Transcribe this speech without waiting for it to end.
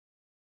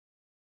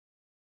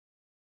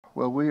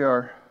Well, we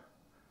are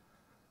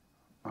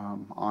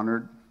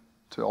honored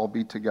to all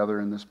be together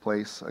in this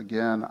place.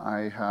 Again,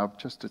 I have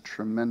just a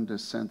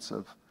tremendous sense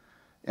of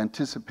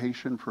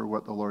anticipation for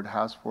what the Lord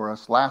has for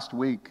us. Last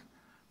week,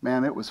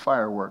 man, it was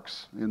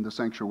fireworks in the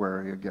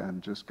sanctuary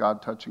again, just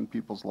God touching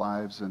people's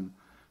lives and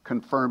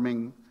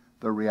confirming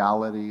the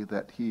reality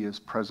that He is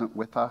present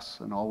with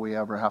us, and all we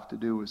ever have to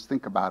do is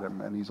think about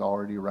Him, and He's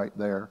already right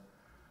there.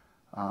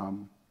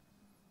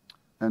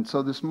 And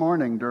so this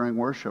morning during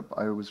worship,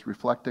 I was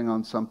reflecting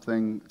on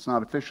something. It's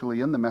not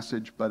officially in the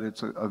message, but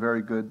it's a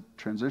very good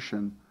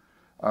transition.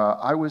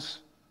 I was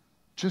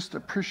just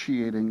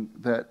appreciating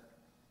that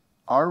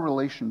our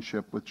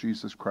relationship with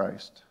Jesus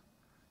Christ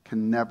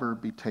can never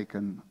be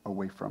taken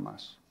away from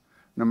us.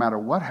 No matter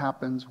what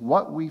happens,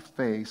 what we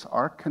face,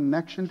 our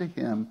connection to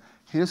Him,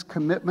 His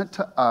commitment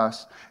to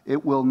us,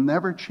 it will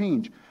never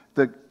change.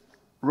 The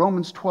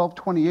Romans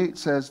 12:28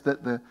 says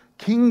that the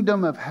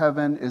kingdom of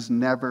heaven is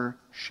never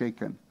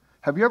shaken.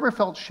 Have you ever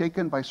felt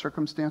shaken by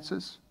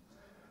circumstances?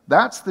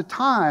 That's the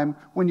time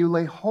when you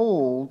lay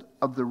hold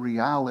of the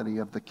reality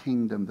of the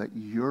kingdom that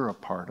you're a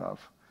part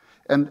of.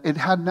 And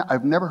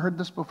I've never heard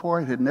this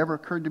before. It had never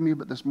occurred to me,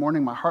 but this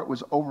morning my heart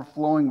was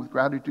overflowing with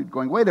gratitude,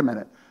 going, wait a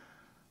minute.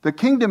 The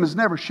kingdom is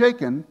never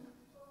shaken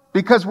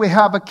because we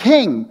have a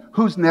king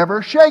who's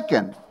never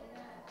shaken.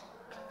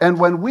 And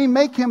when we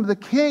make Him the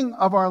king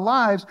of our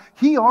lives,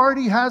 He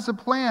already has a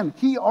plan.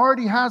 He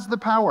already has the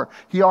power.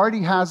 He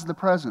already has the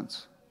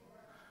presence.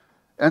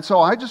 And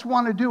so I just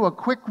want to do a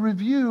quick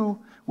review.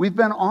 We've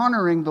been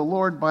honoring the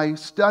Lord by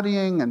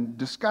studying and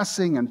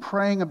discussing and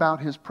praying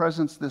about His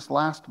presence this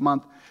last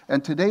month.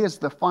 And today is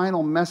the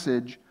final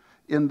message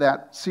in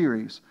that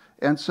series.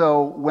 And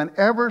so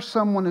whenever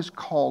someone is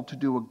called to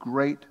do a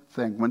great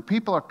thing, when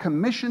people are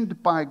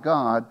commissioned by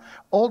God,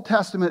 Old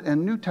Testament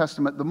and New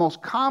Testament, the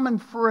most common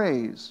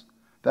phrase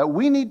that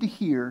we need to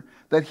hear,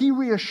 that He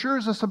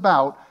reassures us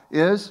about,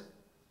 is,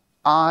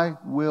 I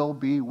will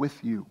be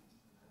with you.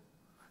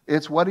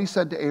 It's what He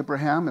said to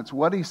Abraham. It's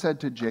what He said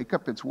to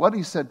Jacob. It's what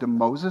He said to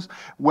Moses.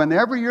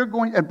 Whenever you're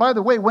going, and by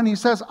the way, when He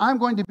says, I'm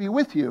going to be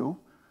with you,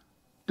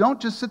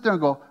 don't just sit there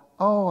and go,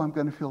 oh, I'm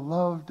going to feel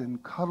loved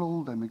and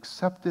cuddled, I'm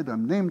accepted,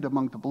 I'm named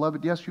among the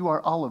beloved. Yes, you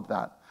are all of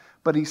that.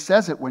 But He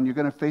says it when you're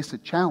going to face a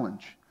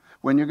challenge,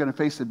 when you're going to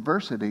face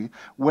adversity,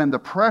 when the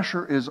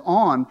pressure is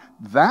on.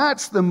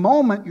 That's the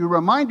moment you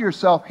remind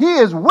yourself, He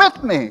is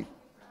with me.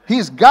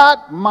 He's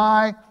got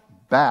my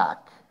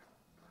back.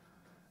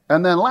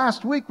 And then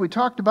last week we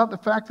talked about the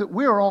fact that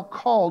we are all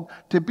called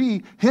to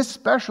be His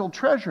special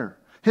treasure,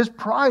 His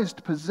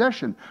prized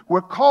possession.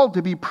 We're called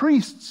to be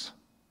priests.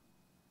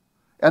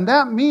 And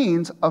that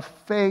means a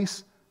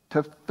face-to-face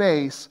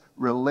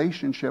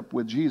relationship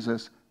with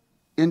Jesus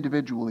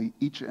individually,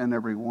 each and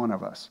every one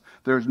of us.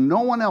 There's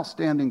no one else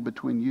standing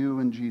between you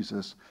and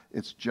Jesus.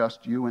 It's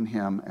just you and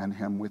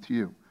Him with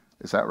you.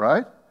 Is that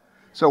right?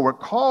 So we're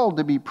called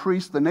to be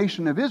priests. The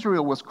nation of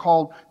Israel was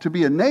called to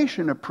be a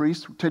nation of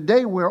priests.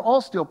 Today we're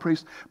all still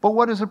priests. But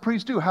what does a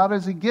priest do? How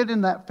does he get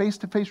in that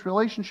face-to-face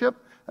relationship?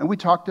 And we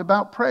talked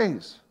about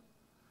praise.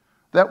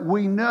 That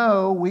we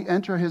know we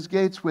enter His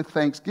gates with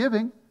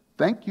thanksgiving.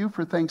 Thank you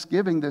for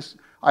Thanksgiving.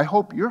 I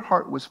hope your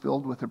heart was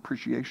filled with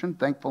appreciation,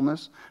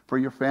 thankfulness for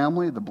your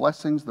family, the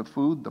blessings, the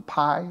food, the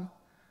pie,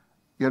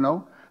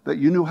 that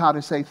you knew how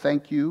to say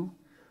thank you.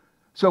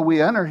 So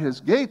we enter His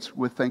gates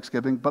with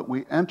thanksgiving, but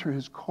we enter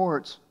His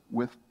courts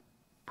with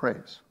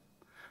praise.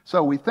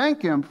 So we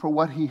thank Him for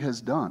what He has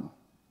done,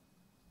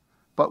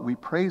 but we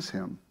praise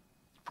Him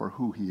for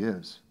who He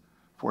is,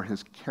 for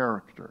His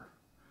character.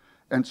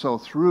 And so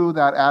through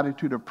that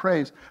attitude of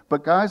praise,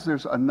 but guys,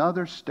 there's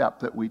another step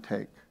that we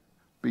take.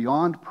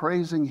 Beyond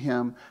praising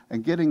Him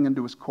and getting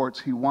into His courts,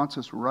 He wants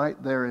us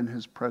right there in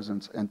His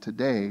presence. And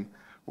today,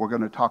 we're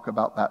going to talk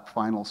about that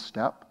final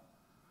step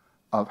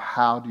of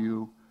how do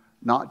you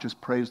not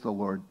just praise the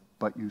Lord,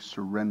 but you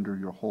surrender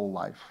your whole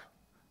life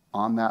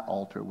on that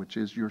altar, which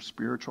is your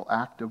spiritual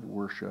act of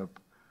worship.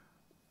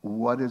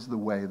 What is the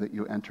way that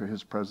you enter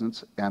His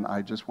presence? And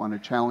I just want to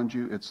challenge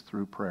you, it's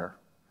through prayer.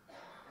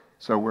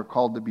 So we're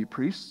called to be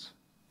priests,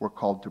 we're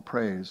called to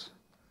praise,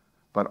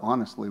 but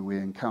honestly, we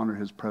encounter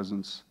His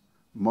presence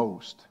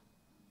most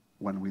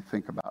when we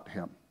think about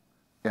Him.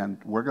 And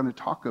we're going to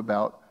talk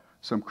about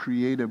some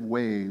creative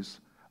ways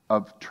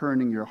of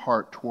turning your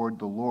heart toward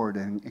the Lord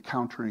and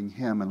encountering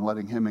Him and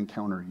letting Him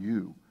encounter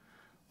you.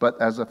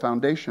 But as a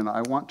foundation,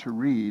 I want to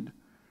read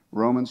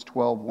Romans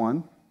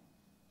 12:1.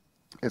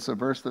 It's a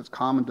verse that's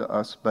common to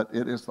us, but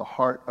it is the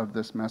heart of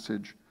this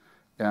message.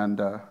 And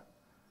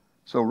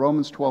so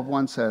Romans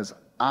 12:1 says,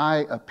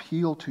 I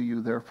appeal to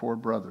you, therefore,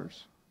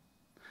 brothers,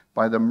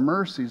 by the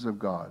mercies of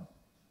God,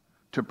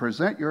 to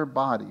present your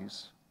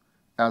bodies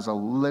as a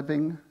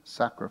living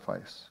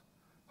sacrifice,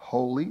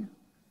 holy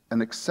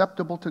and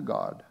acceptable to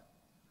God,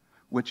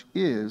 which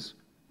is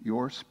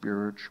your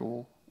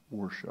spiritual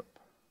worship.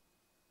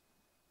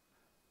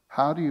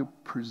 How do you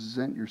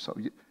present yourself?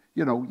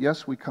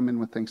 Yes, we come in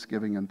with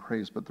thanksgiving and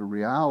praise, but the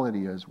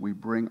reality is we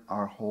bring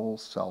our whole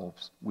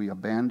selves. We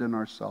abandon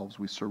ourselves.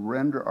 We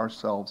surrender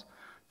ourselves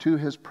to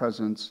His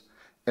presence,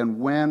 And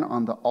when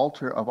on the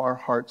altar of our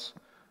hearts,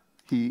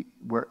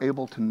 we're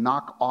able to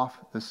knock off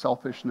the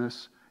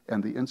selfishness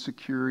and the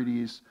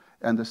insecurities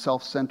and the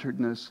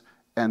self-centeredness,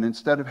 and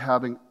instead of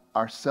having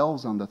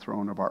ourselves on the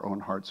throne of our own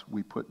hearts,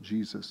 we put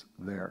Jesus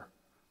there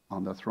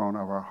on the throne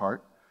of our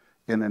heart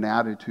in an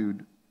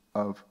attitude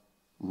of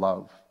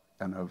love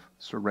and of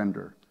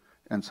surrender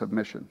and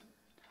submission.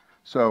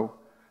 So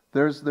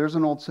there's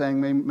an old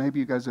saying, maybe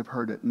you guys have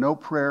heard it: no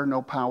prayer,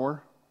 no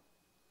power.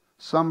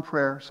 Some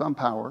prayer, some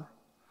power.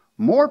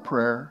 More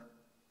prayer,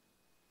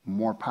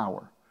 more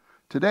power.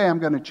 Today I'm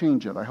going to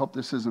change it. I hope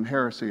this isn't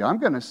heresy. I'm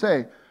going to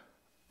say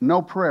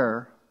no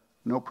prayer,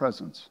 no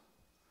presence.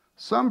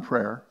 Some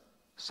prayer,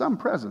 some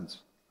presence.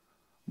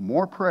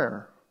 More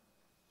prayer,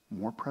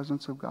 more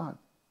presence of God.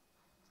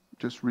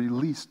 Just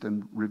released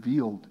and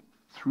revealed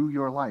through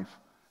your life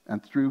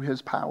and through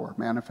His power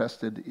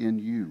manifested in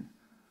you.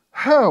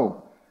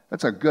 How?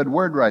 That's a good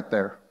word right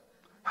there.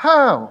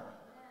 How?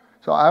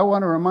 So I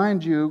want to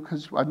remind you,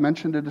 because I've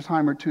mentioned it a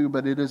time or two,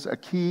 but it is a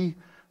key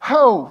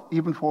how,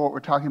 even for what we're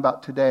talking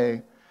about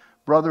today.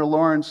 Brother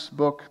Lawrence's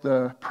book,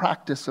 The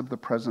Practice of the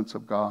Presence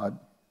of God.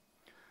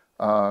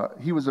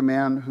 He was a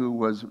man who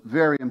was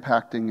very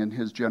impacting in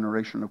his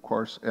generation, of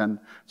course, and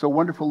it's a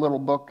wonderful little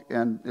book,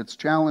 and it's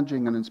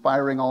challenging and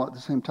inspiring all at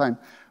the same time.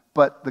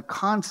 But the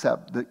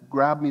concept that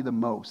grabbed me the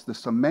most, the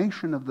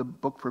summation of the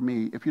book for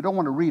me, if you don't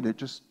want to read it,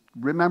 just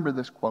remember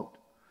this quote.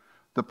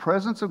 The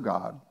presence of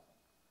God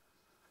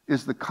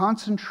is the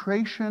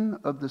concentration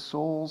of the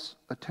soul's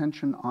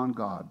attention on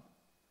God,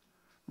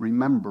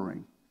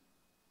 remembering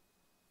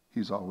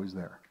He's always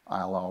there.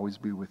 I'll always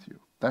be with you.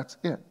 That's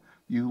it.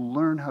 You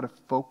learn how to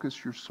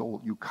focus your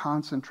soul. You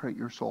concentrate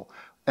your soul.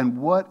 And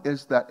what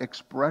is that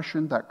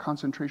expression, that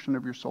concentration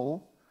of your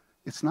soul?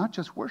 It's not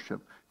just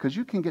worship, because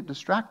you can get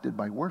distracted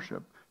by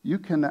worship. You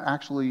can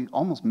actually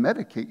almost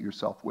medicate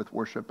yourself with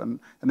worship, and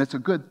it's a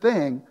good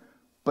thing,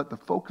 but the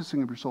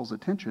focusing of your soul's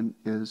attention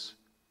is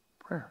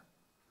prayer.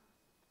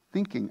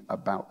 Thinking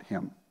about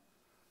Him.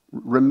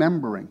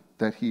 Remembering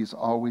that He's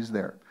always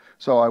there.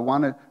 So I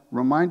want to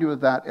remind you of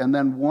that. And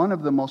then one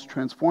of the most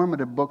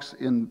transformative books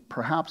in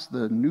perhaps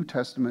the New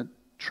Testament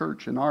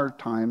church in our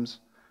times,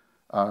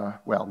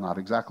 well, not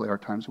exactly our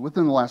times,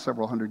 within the last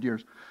several hundred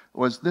years,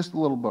 was this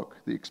little book,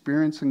 The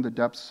Experiencing the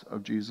Depths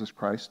of Jesus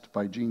Christ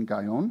by Jean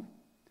Guyon.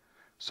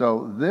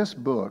 So this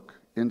book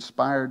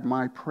inspired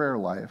my prayer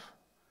life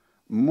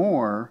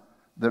more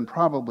than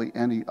probably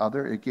any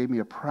other. It gave me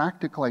a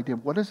practical idea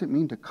of what does it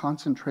mean to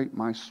concentrate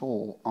my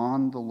soul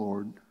on the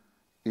Lord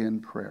in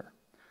prayer.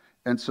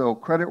 And so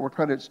credit where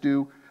credit's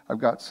due. I've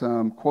got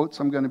some quotes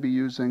I'm going to be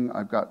using.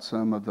 I've got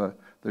some of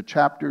the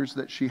chapters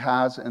that she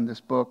has in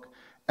this book.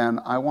 And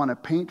I want to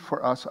paint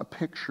for us a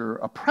picture,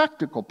 a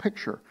practical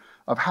picture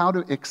of how to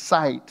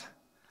excite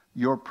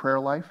your prayer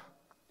life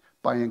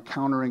by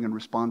encountering and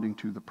responding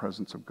to the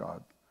presence of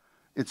God.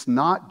 It's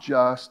not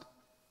just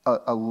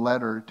a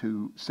letter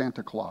to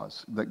Santa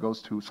Claus that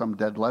goes to some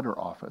dead letter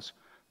office.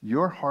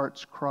 Your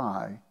heart's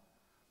cry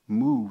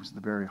moves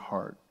the very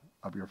heart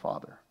of your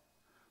Father,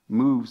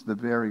 moves the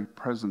very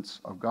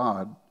presence of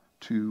God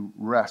to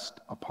rest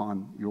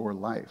upon your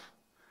life.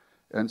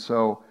 And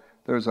so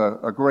there's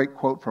a great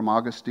quote from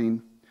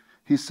Augustine.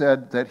 He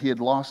said that he had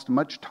lost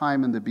much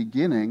time in the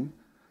beginning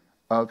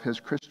of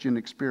his Christian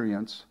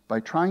experience by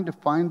trying to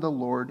find the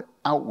Lord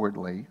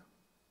outwardly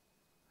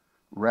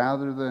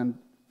rather than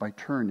by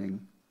turning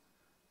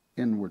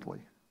inwardly.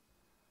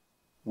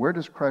 Where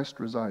does Christ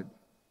reside?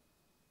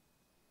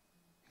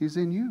 He's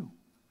in you.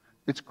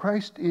 It's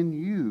Christ in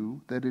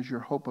you that is your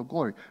hope of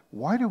glory.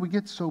 Why do we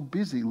get so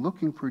busy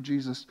looking for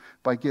Jesus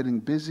by getting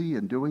busy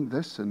and doing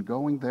this and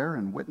going there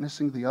and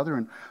witnessing the other?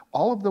 And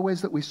all of the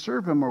ways that we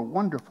serve Him are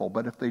wonderful,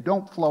 but if they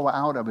don't flow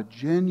out of a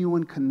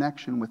genuine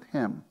connection with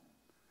Him,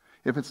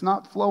 if it's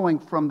not flowing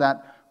from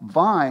that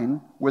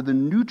vine where the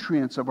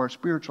nutrients of our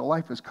spiritual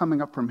life is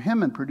coming up from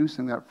Him and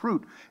producing that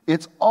fruit,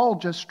 it's all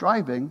just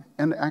striving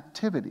and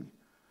activity.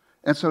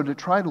 And so to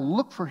try to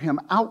look for Him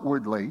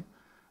outwardly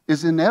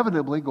is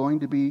inevitably going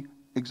to be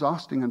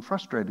exhausting and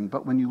frustrating.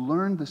 But when you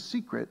learn the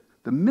secret,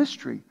 the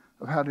mystery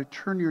of how to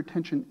turn your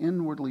attention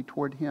inwardly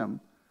toward Him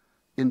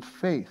in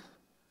faith,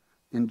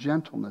 in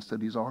gentleness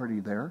that He's already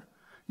there,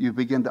 you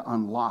begin to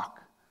unlock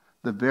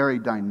the very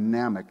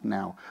dynamic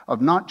now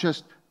of not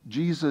just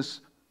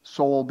Jesus'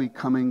 soul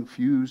becoming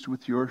fused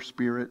with your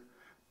spirit.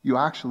 You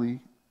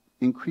actually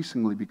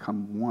increasingly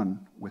become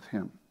one with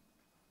Him.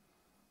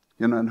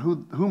 You know, and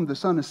whom the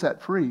Son has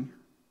set free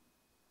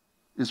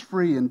is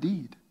free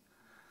indeed.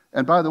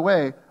 And by the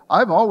way,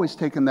 I've always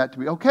taken that to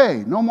be,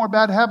 okay, no more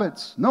bad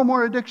habits, no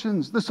more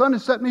addictions. The Son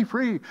has set me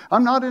free.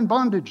 I'm not in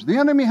bondage. The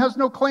enemy has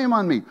no claim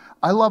on me.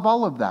 I love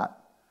all of that.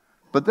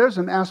 But there's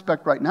an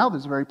aspect right now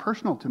that's very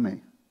personal to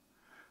me.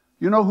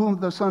 You know whom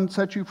the Son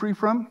set you free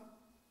from?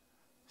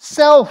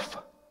 Self.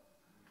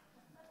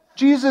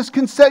 Jesus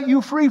can set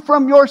you free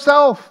from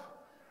yourself.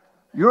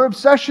 Your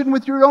obsession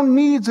with your own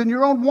needs and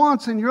your own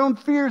wants and your own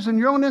fears and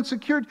your own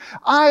insecurity.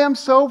 I am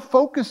so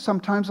focused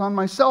sometimes on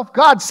myself.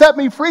 God, set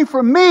me free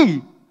from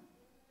me.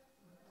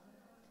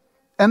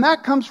 And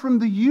that comes from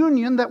the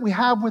union that we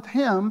have with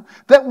Him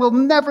that will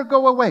never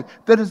go away,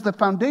 that is the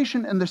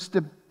foundation and the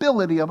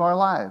stability of our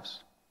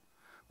lives.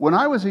 When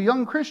I was a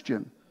young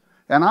Christian,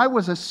 and I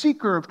was a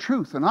seeker of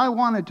truth, and I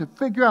wanted to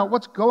figure out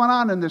what's going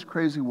on in this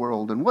crazy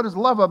world, and what is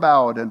love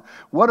about, and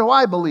what do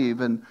I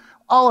believe, and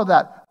all of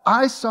that,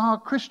 I saw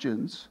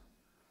Christians,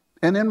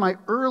 and in my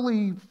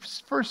early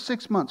first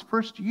 6 months,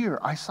 first year,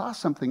 I saw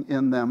something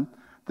in them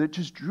that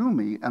just drew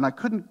me, and I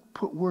couldn't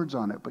put words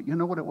on it. But you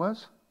know what it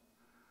was?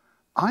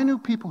 I knew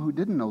people who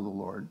didn't know the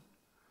Lord,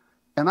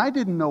 and I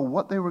didn't know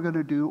what they were going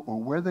to do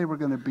or where they were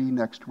going to be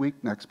next week,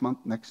 next month,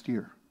 next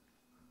year.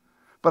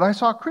 But I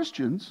saw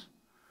Christians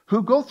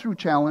who go through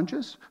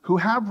challenges, who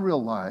have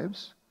real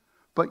lives,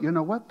 but you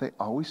know what? They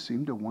always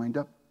seem to wind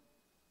up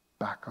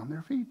back on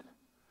their feet.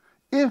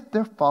 If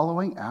they're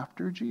following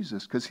after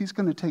Jesus, because He's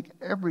going to take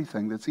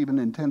everything that's even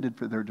intended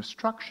for their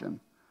destruction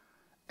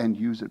and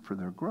use it for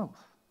their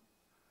growth.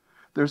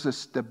 There's a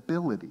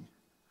stability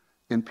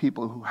in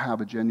people who have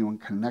a genuine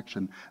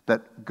connection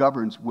that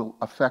will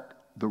affect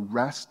the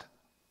rest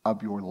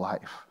of your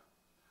life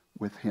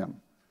with Him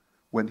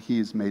when He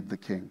is made the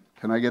King.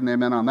 Can I get an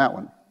amen on that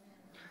one?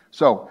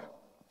 So,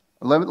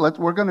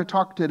 we're going to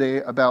talk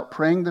today about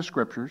praying the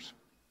Scriptures.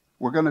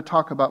 We're going to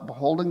talk about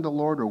beholding the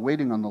Lord or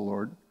waiting on the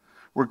Lord.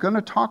 We're going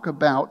to talk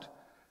about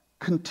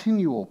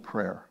continual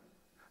prayer.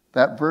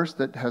 That verse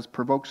that has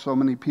provoked so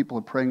many people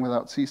of praying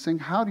without ceasing.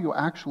 How do you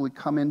actually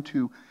come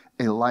into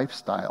a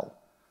lifestyle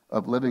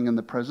of living in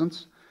the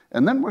presence?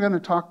 And then we're going to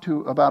talk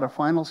about a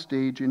final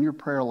stage in your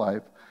prayer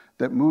life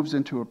that moves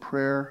into a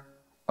prayer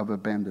of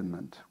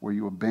abandonment, where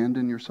you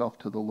abandon yourself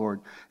to the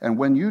Lord. And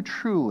when you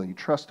truly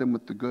trust Him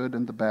with the good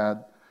and the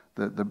bad,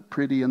 the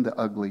pretty and the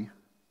ugly,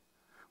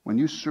 when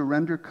you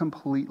surrender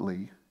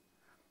completely,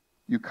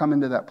 you come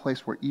into that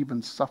place where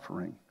even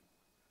suffering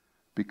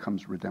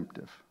becomes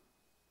redemptive.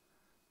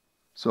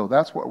 So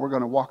that's what we're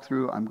going to walk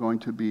through. You're going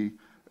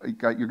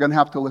to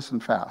have to listen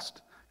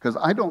fast, because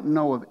I don't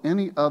know of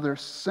any other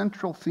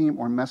central theme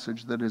or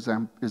message that is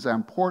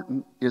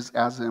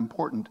as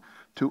important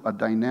to a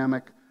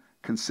dynamic,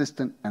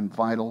 consistent, and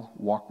vital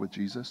walk with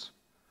Jesus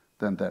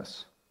than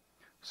this.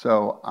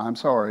 So I'm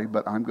sorry,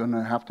 but I'm going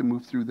to have to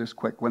move through this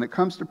quick. When it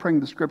comes to praying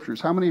the Scriptures,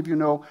 how many of you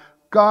know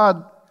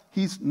God,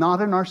 He's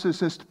not a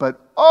narcissist, but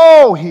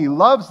He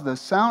loves the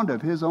sound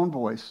of His own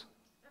voice.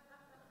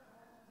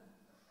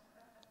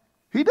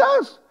 He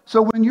does.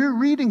 So when you're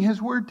reading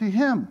His Word to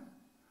Him,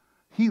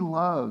 He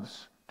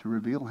loves to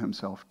reveal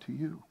Himself to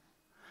you.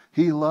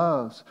 He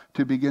loves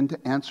to begin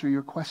to answer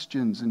your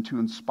questions and to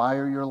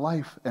inspire your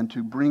life and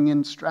to bring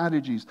in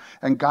strategies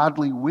and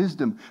godly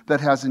wisdom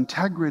that has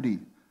integrity,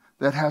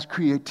 that has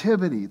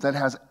creativity, that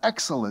has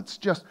excellence.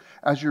 Just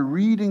as you're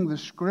reading the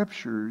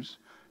Scriptures,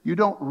 you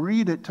don't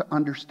read it to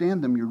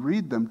understand them. You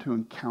read them to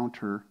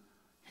encounter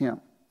Him.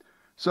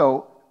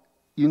 So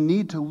you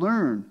need to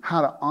learn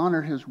how to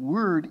honor His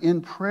Word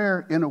in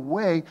prayer in a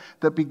way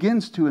that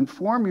begins to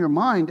inform your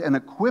mind and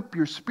equip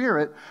your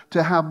spirit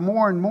to have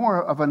more and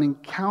more of an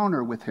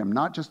encounter with Him,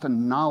 not just a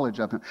knowledge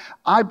of Him.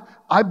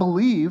 I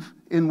believe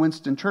in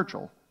Winston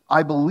Churchill.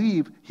 I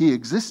believe he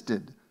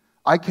existed.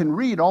 I can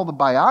read all the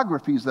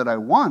biographies that I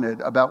wanted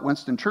about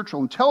Winston Churchill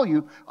and tell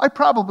you I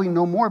probably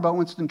know more about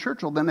Winston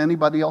Churchill than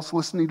anybody else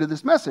listening to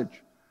this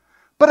message.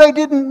 But I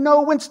didn't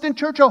know Winston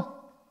Churchill.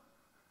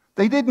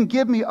 They didn't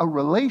give me a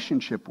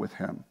relationship with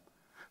him.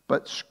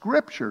 But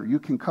Scripture you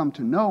can come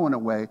to know in a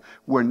way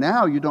where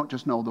now you don't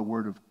just know the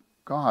Word of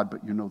God,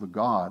 but you know the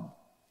God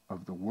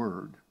of the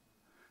Word.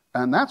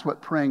 And that's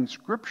what praying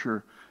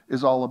Scripture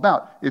is all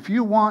about. If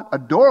you want a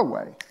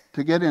doorway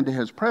to get into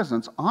His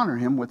presence, honor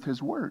Him with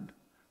His Word.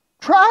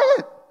 Try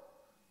it.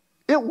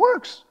 It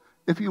works.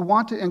 If you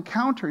want to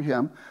encounter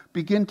Him,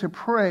 begin to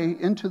pray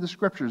into the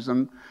Scriptures.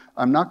 And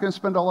I'm not going to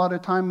spend a lot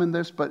of time in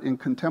this, but in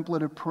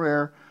contemplative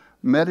prayer,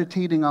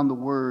 meditating on the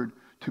Word,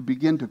 to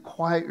begin to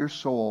quiet your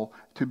soul,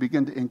 to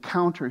begin to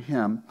encounter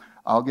Him.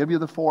 I'll give you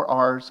the 4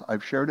 R's.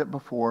 I've shared it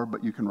before,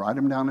 but you can write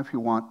them down if you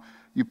want.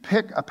 You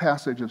pick a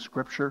passage of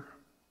Scripture,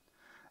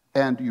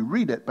 and you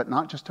read it, but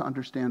not just to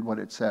understand what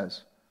it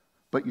says.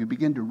 But you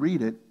begin to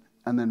read it,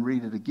 and then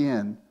read it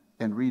again,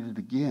 and read it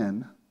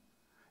again,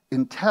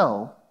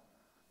 until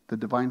the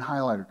divine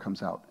highlighter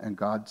comes out, and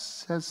God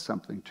says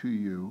something to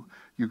you.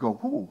 You go,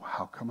 "Oh,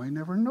 how come I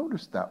never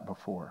noticed that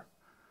before?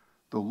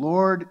 The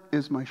Lord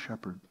is my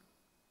shepherd.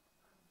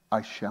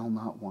 I shall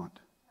not want."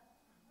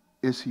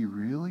 Is He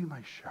really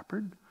my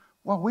shepherd?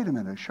 Well, wait a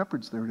minute. A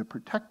shepherd's there to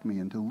protect me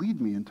and to lead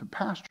me into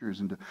pastures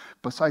and to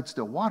beside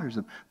still waters.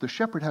 And the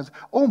shepherd has,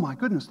 oh my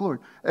goodness,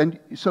 Lord. And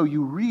so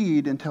you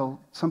read until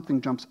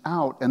something jumps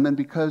out. And then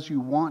because you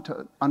want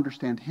to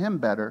understand Him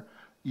better,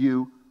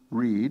 you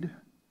read.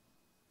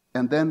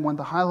 And then when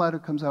the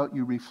highlighter comes out,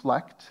 you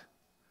reflect.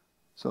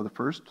 So the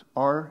first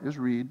R is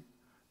read,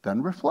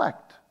 then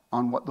reflect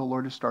on what the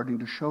Lord is starting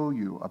to show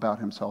you about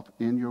Himself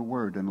in your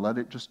Word. And let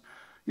it just,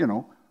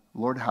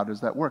 Lord, how does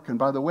that work? And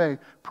by the way,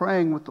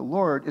 praying with the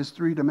Lord is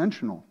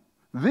 3-dimensional.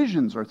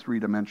 Visions are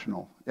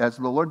 3-dimensional. As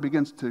the Lord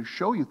begins to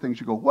show you things,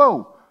 you go,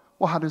 whoa,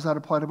 well, how does that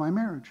apply to my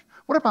marriage?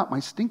 What about my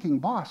stinking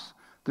boss?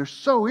 They're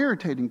so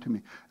irritating to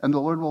me. And the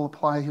Lord will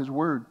apply his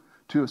word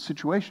to a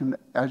situation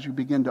as you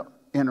begin to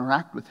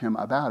interact with him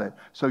about it.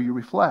 So you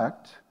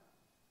reflect,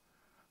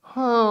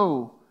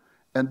 and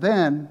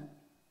then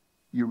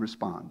you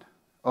respond.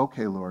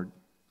 Okay, Lord,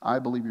 I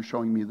believe you're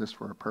showing me this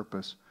for a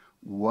purpose.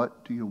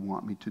 What do you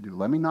want me to do?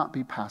 Let me not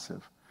be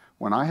passive.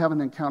 When I have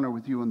an encounter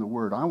with you in the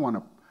word, I want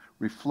to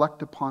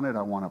reflect upon it.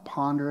 I want to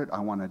ponder it. I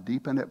want to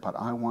deepen it, but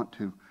I want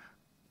to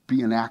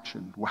be in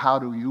action. How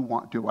do you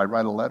want? Do I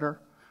write a letter?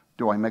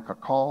 Do I make a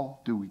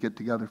call? Do we get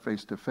together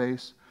face to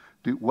face?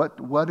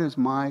 What is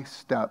my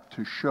step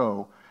to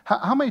show?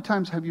 How many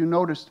times have you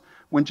noticed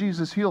when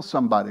Jesus heals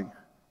somebody?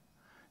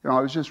 I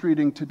was just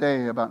reading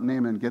today about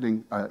Naaman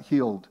getting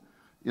healed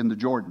in the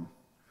Jordan.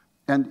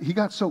 And he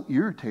got so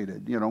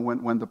irritated,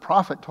 when the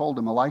prophet told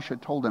him, Elisha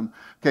told him,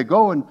 okay,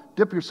 go and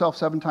dip yourself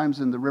 7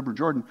 times in the river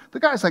Jordan. The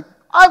guy's like,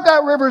 I've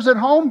got rivers at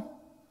home.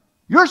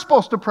 You're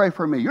supposed to pray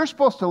for me. You're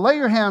supposed to lay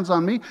your hands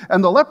on me,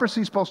 and the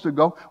leprosy's supposed to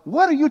go.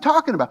 What are you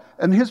talking about?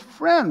 And his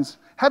friends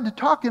had to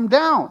talk him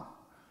down.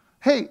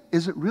 Hey,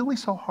 is it really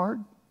so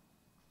hard?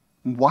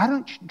 Why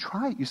don't you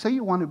try it? You say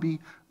you want to be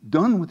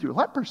done with your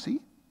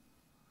leprosy.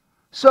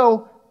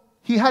 So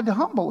he had to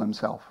humble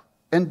himself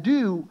and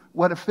do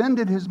what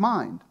offended his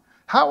mind.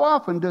 How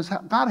often does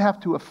God have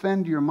to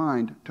offend your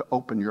mind to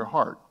open your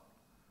heart?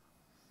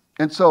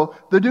 And so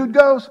the dude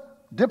goes,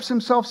 dips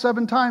himself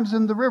 7 times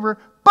in the river,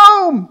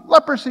 boom,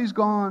 leprosy's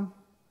gone.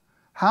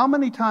 How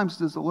many times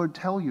does the Lord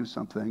tell you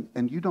something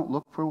and you don't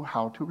look for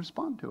how to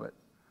respond to it?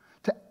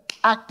 To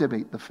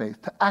activate the faith,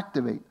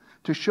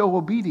 to show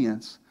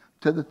obedience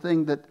to the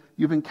thing that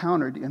you've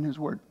encountered in his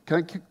word.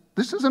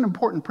 This is an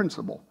important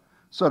principle.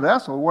 So to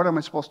ask, well, what am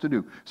I supposed to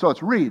do? So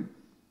it's read,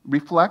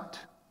 reflect,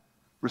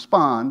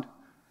 respond.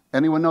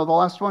 Anyone know the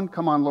last one?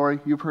 Come on, Lori,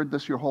 you've heard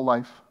this your whole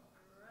life.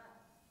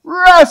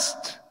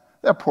 Rest!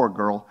 That poor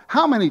girl.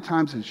 How many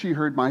times has she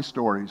heard my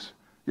stories?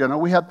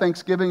 We had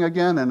Thanksgiving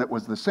again, and it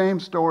was the same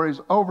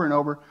stories over and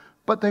over,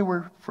 but they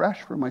were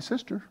fresh for my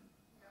sister.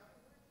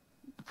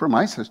 For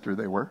my sister,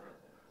 they were.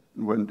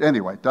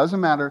 Anyway, doesn't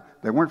matter.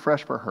 They weren't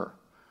fresh for her.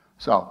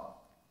 So,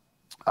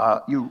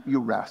 you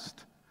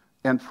rest.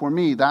 And for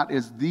me, that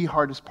is the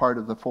hardest part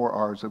of the 4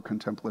 R's of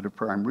contemplative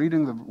prayer. I'm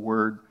reading the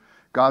word.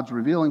 God's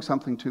revealing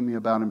something to me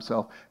about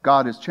himself.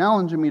 God is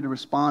challenging me to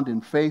respond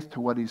in faith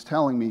to what he's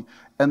telling me.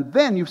 And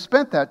then you've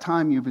spent that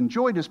time, you've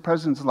enjoyed his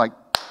presence, like,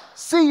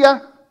 see ya.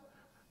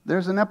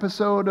 There's an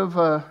episode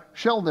of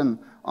Sheldon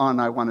on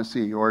I want to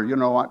see, or,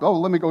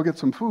 let me go get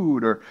some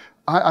food, or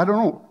I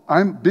don't know.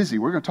 I'm busy.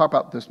 We're going to talk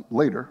about this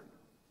later.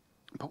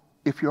 But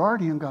if you're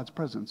already in God's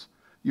presence,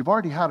 you've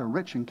already had a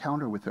rich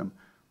encounter with him.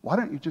 Why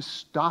don't you just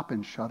stop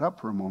and shut up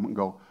for a moment and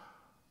go,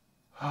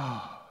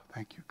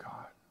 thank you,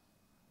 God.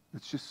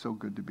 It's just so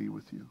good to be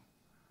with you.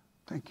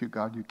 Thank you,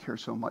 God. You care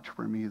so much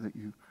for me that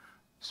you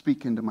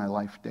speak into my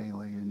life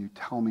daily and you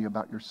tell me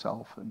about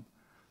yourself. And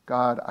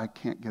God, I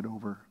can't get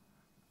over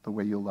the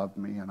way you love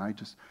me. And I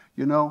just,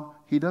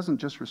 he doesn't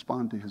just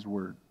respond to his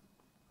word.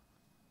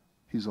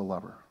 He's a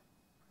lover.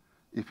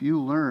 If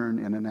you learn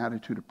in an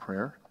attitude of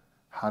prayer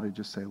how to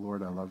just say,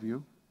 Lord, I love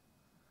you,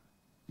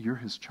 you're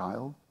his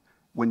child.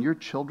 When your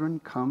children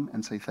come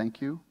and say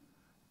thank you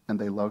and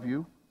they love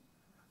you,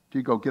 do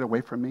you go, get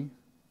away from me?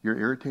 You're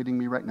irritating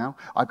me right now.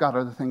 I've got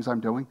other things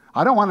I'm doing.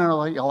 I don't want to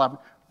let you love me.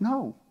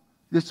 No,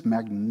 it's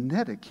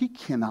magnetic. He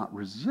cannot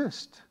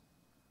resist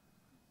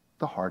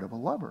the heart of a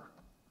lover.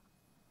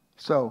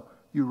 So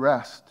you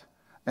rest.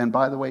 And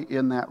by the way,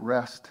 in that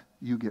rest,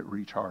 you get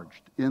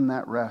recharged. In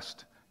that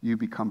rest, you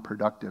become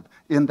productive.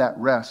 In that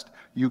rest,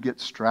 you get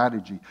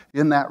strategy.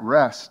 In that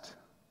rest,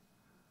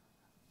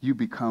 you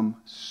become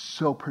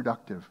so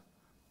productive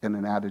in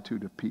an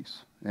attitude of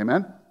peace.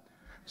 Amen?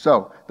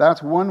 So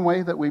that's one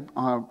way that we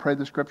pray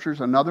the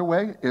scriptures. Another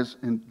way is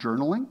in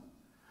journaling,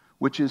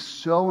 which is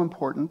so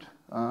important.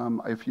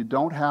 If you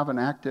don't have an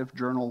active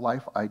journal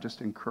life, I just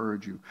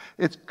encourage you.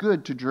 It's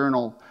good to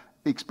journal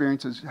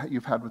experiences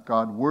you've had with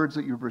God, words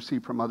that you've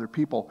received from other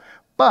people.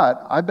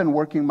 But I've been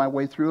working my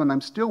way through, and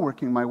I'm still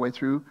working my way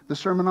through the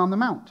Sermon on the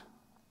Mount.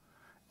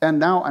 And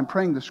now I'm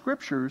praying the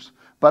scriptures,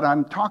 but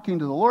I'm talking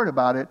to the Lord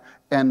about it.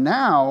 And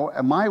now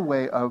my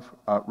way of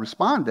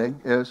responding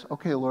is,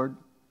 okay, Lord,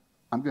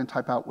 I'm going to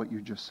type out what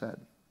you just said.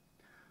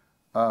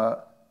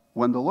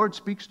 When the Lord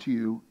speaks to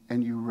you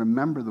and you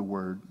remember the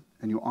word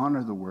and you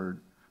honor the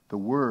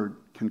word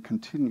can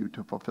continue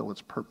to fulfill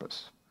its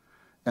purpose.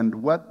 And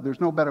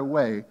there's no better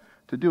way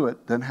to do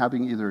it than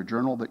having either a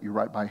journal that you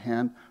write by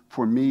hand.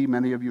 For me,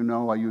 many of you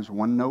know I use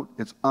OneNote.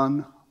 It's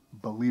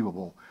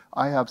unbelievable.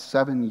 I have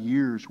 7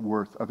 years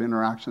worth of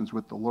interactions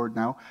with the Lord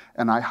now,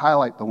 and I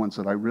highlight the ones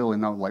that I really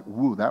know, like,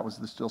 woo, that was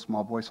the still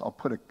small voice. I'll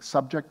put a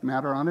subject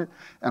matter on it,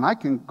 and I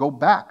can go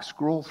back,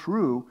 scroll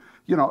through.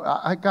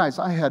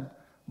 I had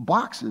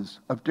boxes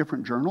of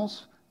different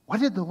journals.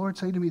 What did the Lord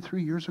say to me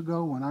 3 years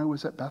ago when I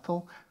was at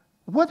Bethel?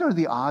 What are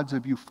the odds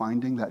of you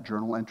finding that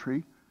journal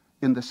entry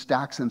in the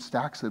stacks and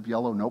stacks of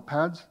yellow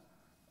notepads?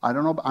 I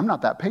don't know. I'm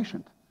not that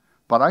patient.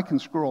 But I can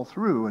scroll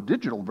through a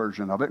digital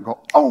version of it and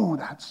go, oh,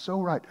 that's so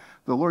right.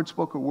 The Lord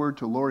spoke a word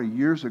to Lori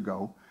years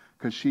ago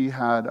because she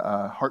had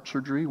heart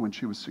surgery when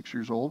she was 6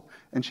 years old,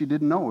 and she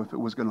didn't know if it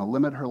was going to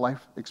limit her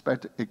life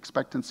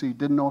expectancy,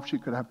 didn't know if she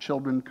could have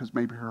children because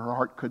maybe her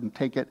heart couldn't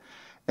take it.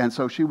 And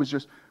so she was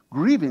just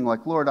grieving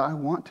like, Lord, I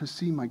want to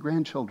see my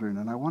grandchildren,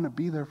 and I want to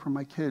be there for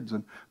my kids.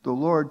 And the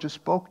Lord just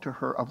spoke to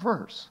her a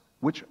verse,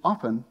 which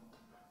often,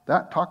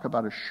 that talk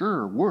about a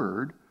sure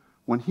word,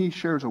 when he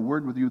shares a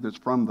word with you that's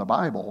from the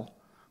Bible,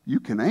 you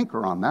can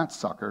anchor on that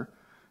sucker.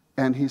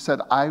 And he said,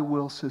 I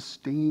will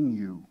sustain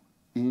you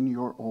in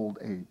your old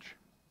age.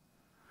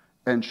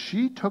 And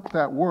she took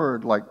that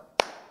word like,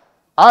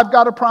 I've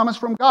got a promise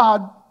from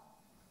God,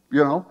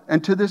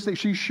 and to this day,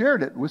 she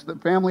shared it with the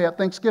family at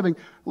Thanksgiving.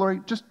 Lori,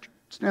 just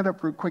stand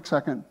up for a quick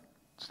second.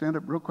 Stand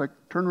up real quick.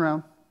 Turn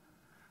around.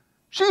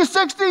 She's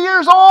 60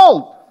 years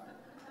old.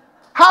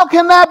 How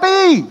can that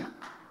be?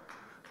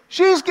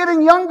 She's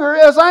getting younger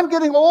as I'm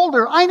getting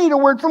older. I need a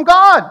word from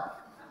God.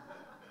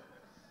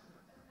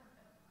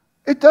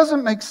 It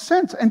doesn't make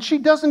sense. And she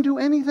doesn't do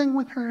anything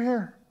with her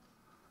hair.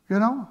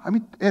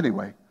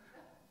 Anyway,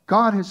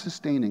 God is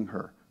sustaining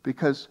her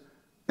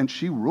and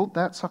she wrote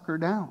that sucker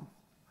down.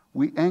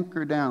 We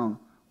anchor down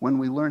when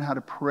we learn how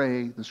to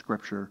pray the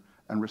Scripture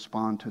and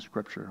respond to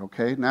Scripture,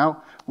 okay?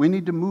 Now, we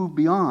need to move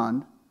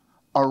beyond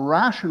a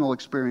rational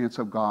experience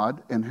of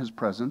God and His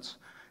presence,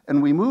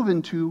 and we move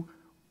into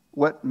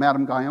what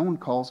Madame Guyon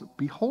calls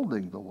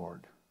beholding the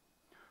Lord,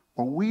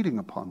 or waiting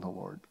upon the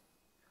Lord.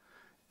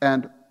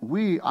 And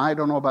I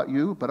don't know about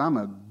you, but I'm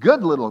a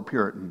good little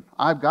Puritan.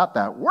 I've got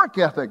that work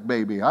ethic,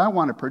 baby. I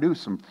want to produce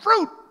some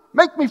fruit.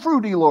 Make me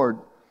fruity, Lord.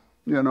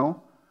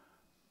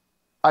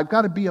 I've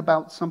got to be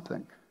about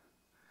something.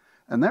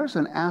 And there's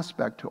an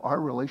aspect to our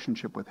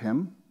relationship with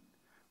Him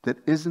that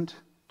isn't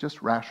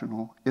just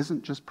rational,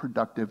 isn't just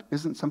productive,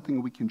 isn't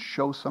something we can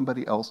show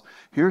somebody else.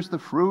 Here's the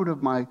fruit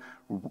of my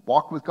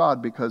walk with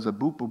God because of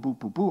boop, boop, boop,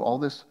 boop, boop, all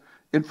this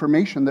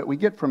information that we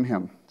get from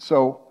Him.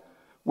 So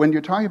when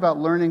you're talking about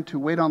learning to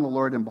wait on the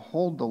Lord and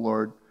behold the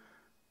Lord,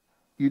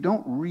 you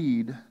don't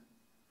read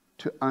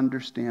to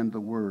understand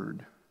the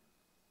Word.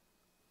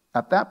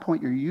 At that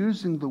point, you're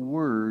using the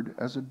Word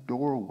as a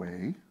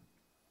doorway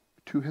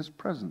to His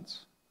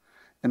presence.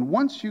 And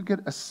once you get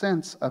a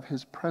sense of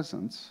His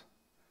presence,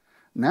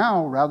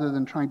 now, rather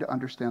than trying to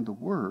understand the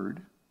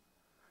Word,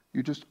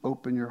 you just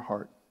open your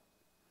heart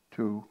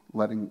to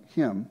letting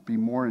Him be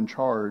more in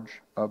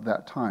charge of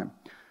that time.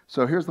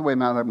 So here's the way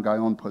Madame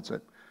Guyon puts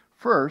it.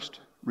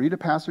 First, read a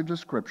passage of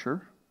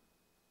Scripture.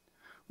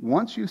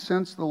 Once you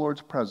sense the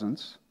Lord's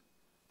presence,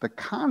 the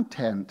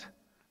content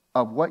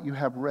of what you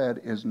have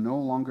read is no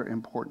longer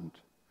important.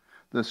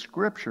 The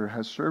Scripture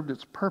has served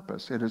its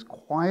purpose. It has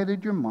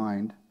quieted your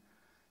mind.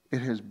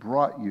 It has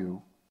brought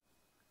you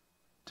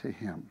to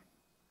Him.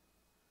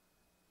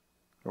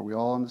 Are we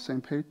all on the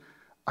same page?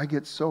 I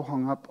get so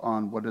hung up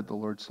on what did the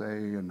Lord say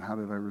and how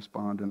did I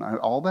respond, and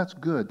all that's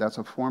good. That's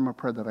a form of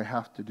prayer that I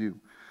have to do.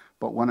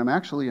 But when I'm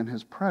actually in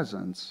His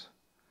presence,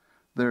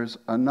 there's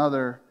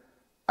another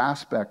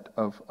aspect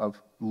of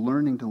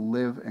learning to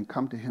live and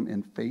come to Him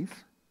in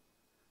faith,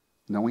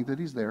 knowing that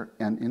He's there,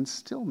 and in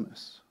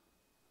stillness.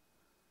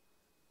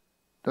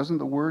 Doesn't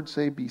the Word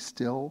say, be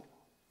still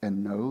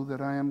and know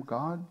that I am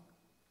God?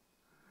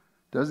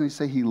 Doesn't He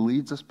say He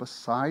leads us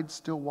beside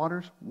still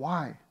waters?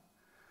 Why?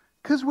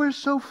 Because we're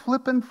so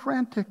flippin'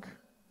 frantic.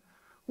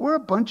 We're a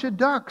bunch of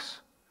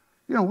ducks.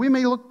 We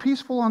may look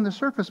peaceful on the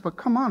surface, but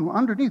come on,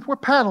 underneath, we're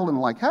paddling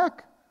like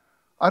heck.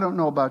 I don't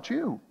know about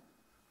you,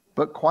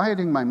 but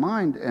quieting my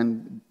mind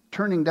and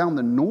turning down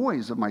the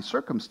noise of my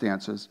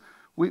circumstances,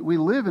 we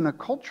live in a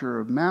culture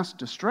of mass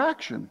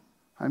distraction.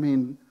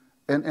 And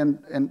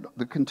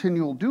the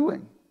continual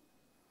doing.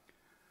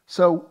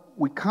 So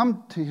we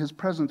come to His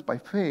presence by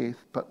faith,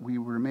 but we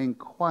remain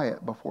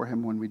quiet before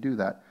Him when we do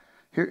that.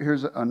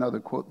 Here's another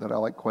quote that I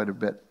like quite a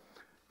bit.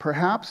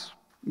 Perhaps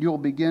you'll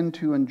begin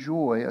to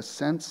enjoy a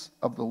sense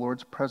of the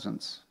Lord's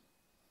presence.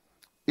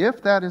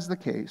 If that is the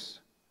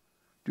case,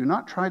 do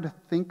not try to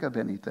think of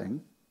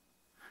anything.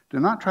 Do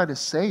not try to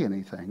say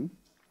anything.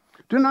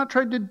 Do not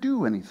try to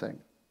do anything.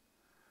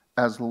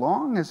 As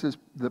long as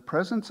the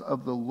presence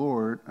of the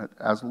Lord,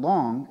 as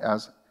long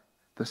as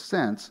the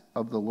sense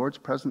of the Lord's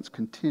presence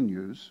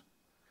continues,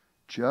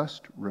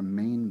 just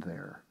remain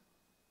there.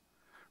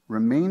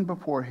 Remain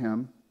before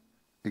Him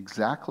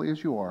exactly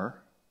as you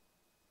are.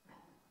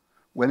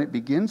 When it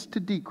begins to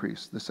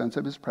decrease, the sense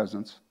of His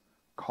presence,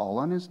 call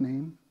on His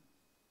name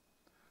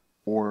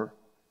or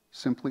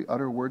simply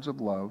utter words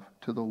of love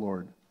to the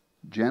Lord,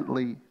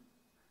 gently,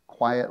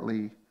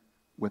 quietly,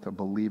 with a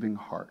believing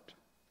heart.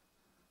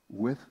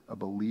 With a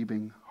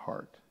believing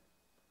heart.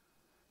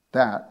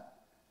 That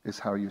is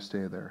how you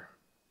stay there.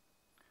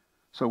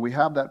 So we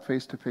have that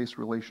face-to-face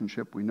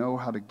relationship. We know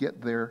how to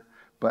get there,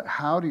 but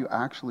how do you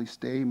actually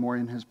stay more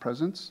in His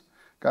presence?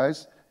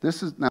 Guys,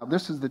 this is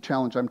the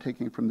challenge I'm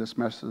taking from this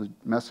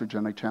message,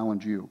 and I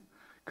challenge you.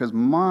 Because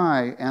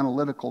my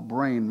analytical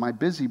brain, my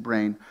busy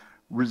brain,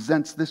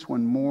 resents this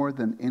one more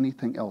than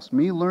anything else.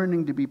 Me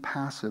learning to be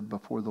passive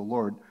before the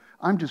Lord,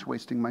 I'm just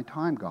wasting my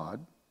time,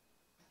 God.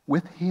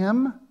 With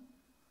Him,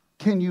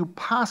 can you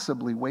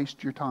possibly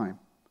waste your time?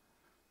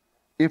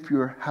 if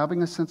you're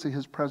having a sense of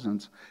his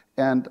presence.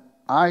 And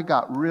I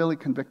got really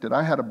convicted.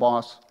 I had a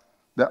boss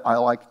that I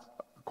liked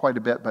quite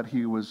a bit, but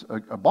he was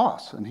a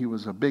boss, and he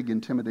was a big,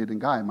 intimidating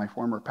guy. My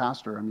former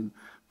pastor,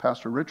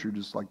 Pastor Richard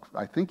is like,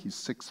 I think he's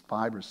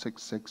 6'5" or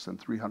 6'6" and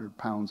 300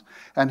 pounds,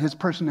 and his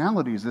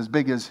personality is as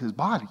big as his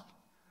body.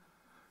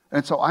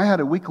 And so I had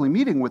a weekly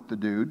meeting with the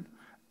dude,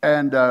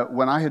 and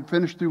when I had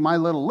finished through my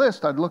little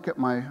list, I'd look at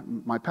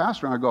my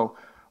pastor and I'd go,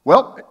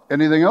 well,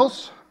 anything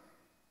else?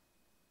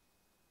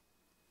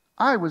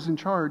 I was in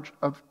charge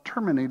of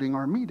terminating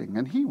our meeting,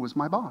 and he was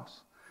my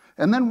boss.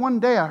 And then one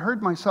day I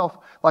heard myself,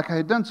 like I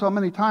had done so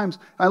many times,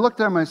 I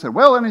looked at him and I said,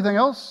 well, anything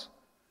else?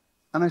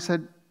 And I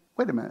said,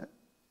 wait a minute.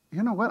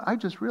 You know what? I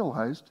just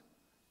realized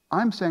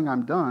I'm saying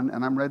I'm done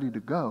and I'm ready to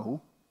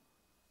go,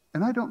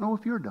 and I don't know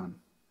if you're done.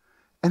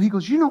 And he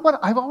goes, you know what?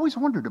 I've always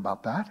wondered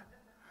about that.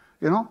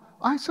 You know,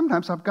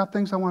 sometimes I've got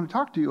things I want to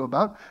talk to you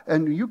about,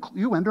 and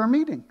you end our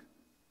meeting.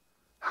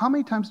 How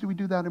many times do we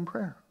do that in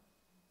prayer?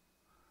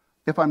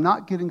 If I'm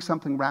not getting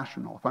something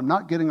rational, if I'm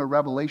not getting a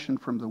revelation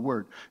from the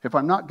Word, if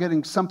I'm not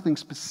getting something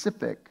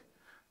specific,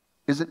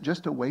 is it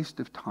just a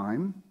waste of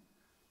time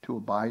to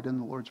abide in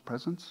the Lord's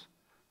presence?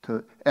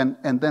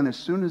 And then as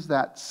soon as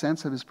that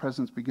sense of his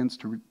presence begins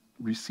to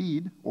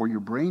recede, or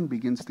your brain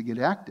begins to get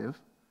active,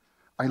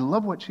 I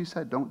love what she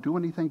said. Don't do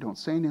anything, don't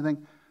say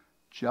anything.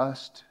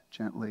 Just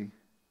gently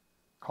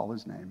call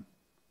his name,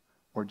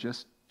 or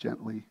just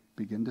gently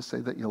begin to say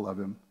that you love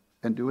him,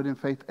 and do it in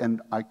faith.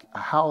 And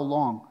how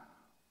long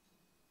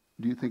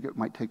do you think it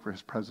might take for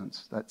his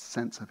presence, that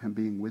sense of him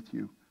being with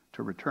you,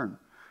 to return?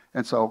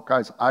 And so,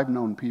 guys, I've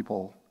known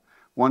people.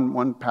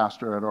 One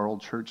pastor at our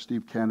old church,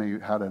 Steve Kenny,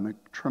 had a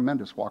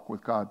tremendous walk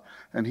with God,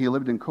 and he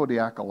lived in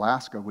Kodiak,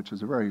 Alaska, which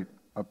is a very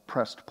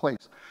oppressed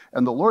place.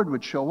 And the Lord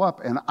would show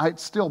up, and it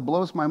still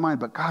blows my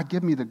mind, but God,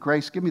 give me the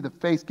grace, give me the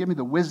faith, give me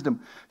the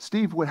wisdom.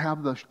 Steve would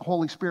have the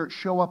Holy Spirit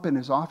show up in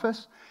his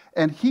office,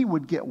 and he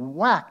would get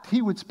whacked.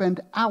 He would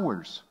spend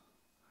hours,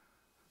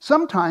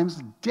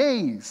 sometimes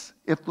days.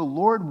 If the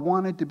Lord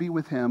wanted to be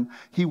with him,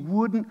 he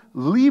wouldn't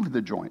leave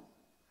the joint.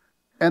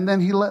 And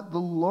then he let the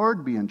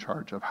Lord be in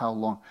charge of how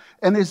long.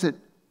 And is it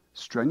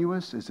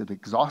strenuous? Is it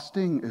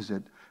exhausting? Is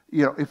it,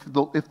 if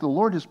the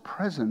Lord is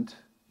present,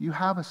 you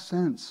have a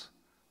sense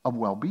of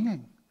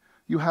well-being.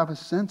 You have a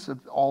sense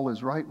of all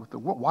is right with the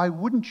world. Why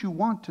wouldn't you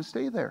want to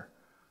stay there?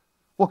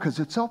 Well, because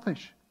it's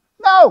selfish.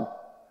 No!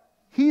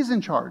 He's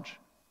in charge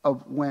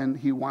of when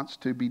he wants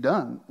to be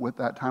done with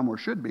that time, or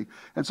should be.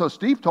 And so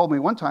Steve told me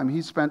one time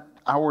he spent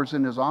hours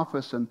in his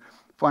office, and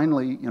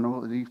finally,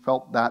 he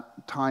felt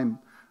that time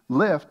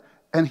lift,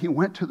 and he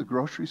went to the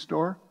grocery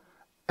store,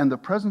 and the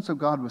presence of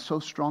God was so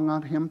strong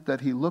on him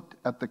that he looked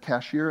at the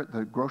cashier at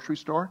the grocery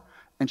store,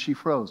 and she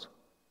froze.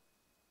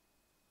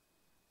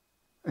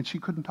 And she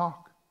couldn't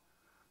talk.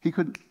 He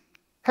couldn't,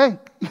 hey,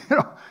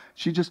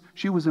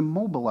 she was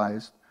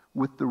immobilized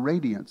with the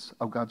radiance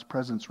of God's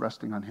presence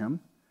resting on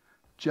him,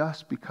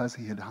 just because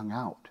he had hung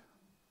out.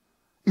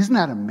 Isn't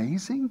that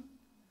amazing?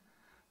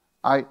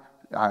 I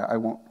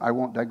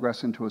won't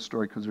digress into a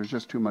story because there's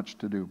just too much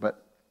to do.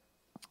 But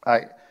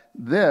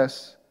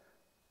this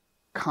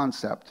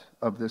concept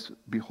of this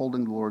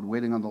beholding the Lord,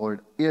 waiting on the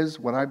Lord, is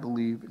what I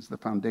believe is the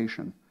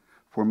foundation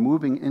for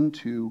moving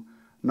into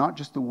not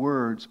just the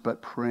words,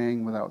 but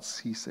praying without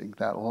ceasing,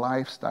 that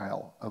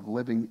lifestyle of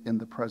living in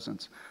the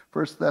presence.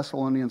 1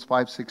 Thessalonians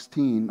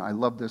 5:16, I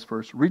love this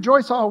verse.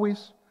 Rejoice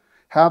always,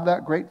 have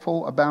that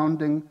grateful,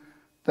 abounding,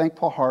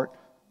 thankful heart.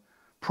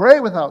 Pray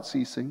without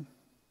ceasing.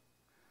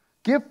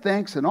 Give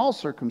thanks in all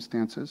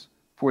circumstances,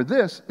 for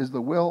this is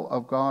the will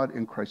of God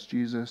in Christ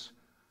Jesus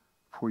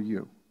for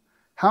you.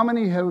 How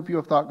many of you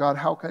have thought, God,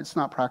 it's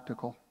not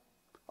practical?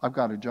 I've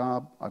got a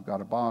job, I've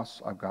got a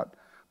boss, I've got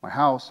my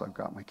house, I've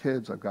got my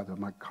kids, I've got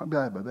my,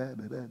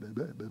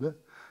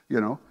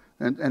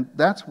 and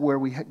that's where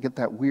we get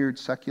that weird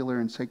secular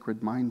and sacred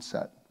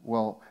mindset.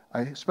 Well,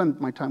 I spend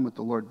my time with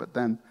the Lord, but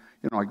then,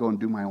 I go and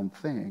do my own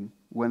thing,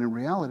 when in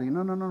reality,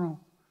 no.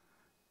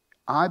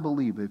 I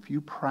believe if you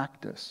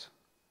practice,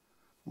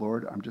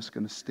 Lord, I'm just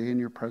going to stay in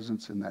your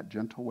presence in that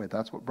gentle way.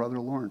 That's what Brother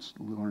Lawrence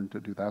learned to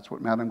do. That's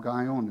what Madame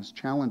Guyon is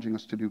challenging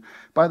us to do.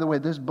 By the way,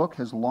 this book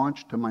has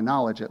launched, to my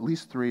knowledge, at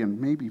least 3 and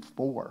maybe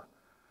 4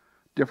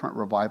 different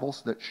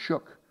revivals that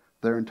shook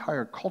their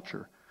entire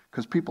culture,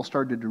 because people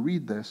started to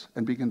read this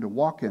and begin to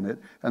walk in it,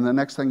 and the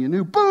next thing you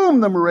knew, boom,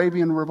 the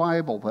Moravian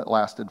revival that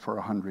lasted for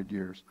 100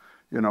 years.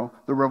 The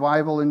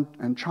revival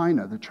in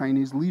China, the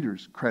Chinese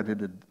leaders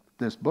credited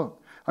this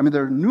book.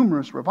 There are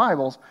numerous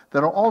revivals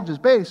that are all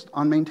just based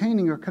on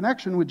maintaining your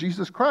connection with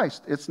Jesus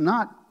Christ. It's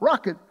not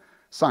rocket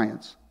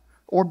science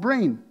or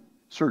brain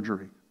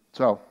surgery.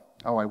 So,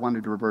 I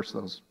wanted to reverse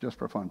those just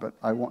for fun, but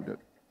I won't do it.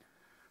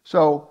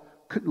 So,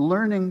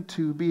 learning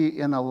to be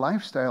in a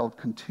lifestyle of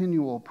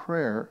continual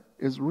prayer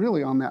is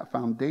really on that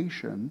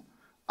foundation,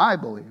 I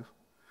believe,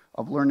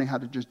 of learning how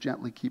to just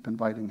gently keep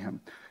inviting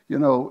him.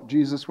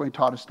 Jesus, when he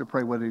taught us to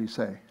pray, what did he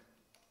say?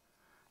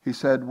 He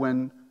said,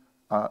 when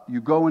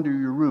you go into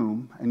your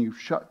room and you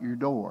shut your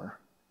door,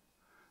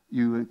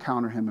 you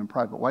encounter him in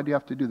private. Why do you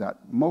have to do that?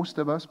 Most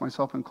of us,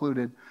 myself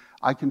included,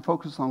 I can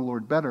focus on the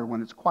Lord better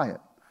when it's quiet,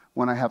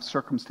 when I have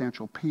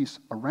circumstantial peace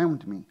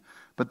around me.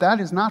 But that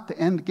is not the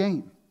end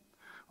game.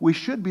 We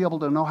should be able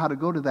to know how to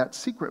go to that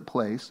secret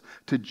place,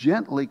 to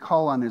gently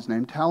call on his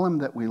name, tell him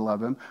that we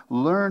love him,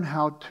 learn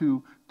how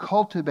to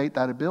cultivate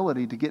that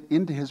ability to get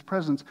into his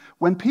presence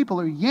when people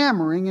are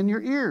yammering in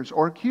your ears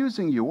or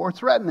accusing you or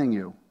threatening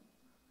you.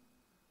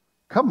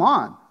 Come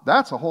on,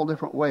 that's a whole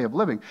different way of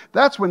living.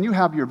 That's when you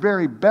have your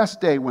very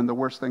best day when the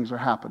worst things are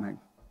happening,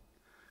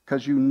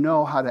 because you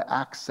know how to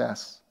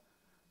access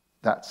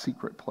that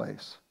secret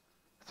place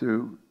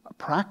through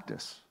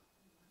practice.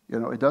 You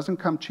know, it doesn't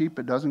come cheap,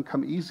 it doesn't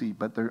come easy,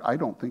 but I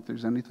don't think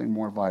there's anything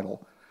more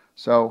vital.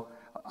 So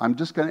I'm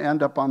just going to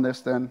end up on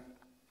this then,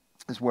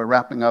 as we're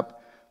wrapping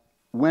up.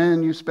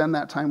 When you spend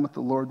that time with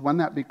the Lord, when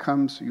that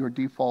becomes your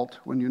default,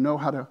 when you know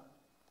how to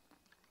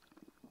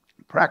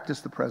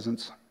practice the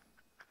presence,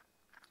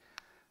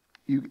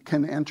 you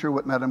can enter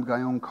what Madame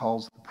Guyon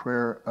calls the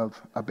prayer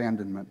of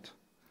abandonment,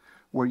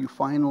 where you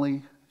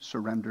finally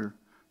surrender,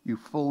 you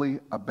fully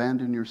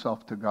abandon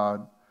yourself to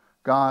God.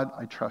 God,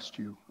 I trust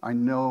you. I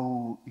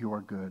know you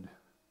are good.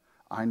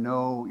 I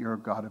know you're a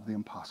God of the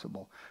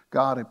impossible.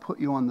 God, I put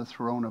you on the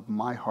throne of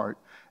my heart,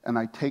 and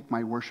I take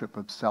my worship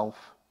of self,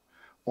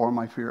 or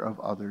my fear of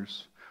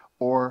others,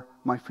 or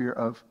my fear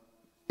of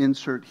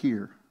insert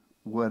here,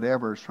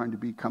 whatever is trying to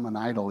become an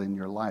idol in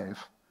your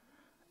life,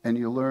 and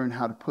you learn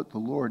how to put the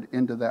Lord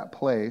into that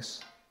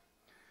place.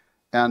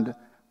 And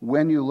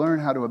when you learn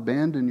how to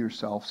abandon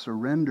yourself,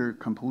 surrender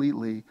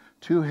completely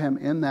to him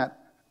in that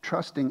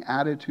trusting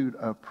attitude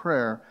of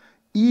prayer,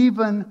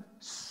 even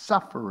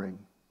suffering,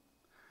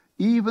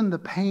 even the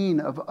pain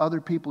of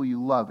other people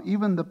you love,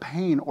 even the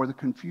pain or the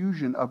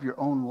confusion of your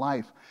own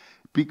life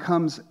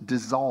becomes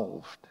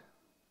dissolved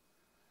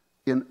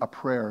in a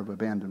prayer of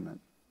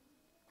abandonment.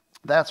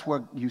 That's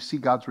where you see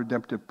God's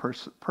redemptive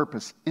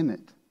purpose in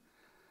it.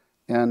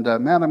 And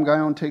Madame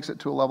Guyon takes it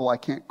to a level I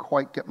can't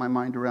quite get my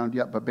mind around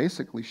yet, but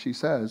basically she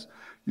says,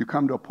 you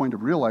come to a point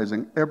of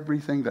realizing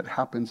everything that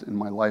happens in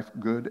my life,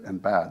 good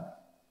and bad,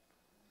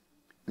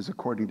 is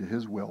according to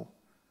his will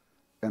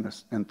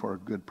and for a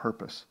good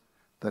purpose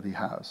that he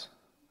has.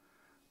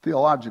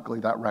 Theologically,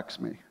 that wrecks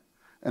me.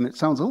 And it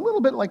sounds a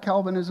little bit like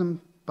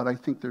Calvinism, but I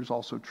think there's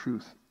also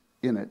truth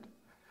in it.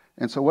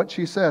 And so what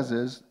she says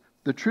is,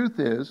 the truth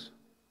is,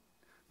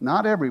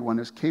 not everyone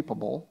is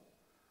capable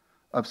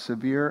of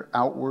severe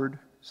outward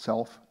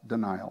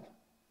self-denial.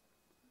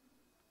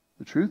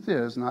 The truth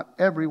is, not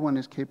everyone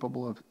is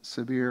capable of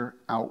severe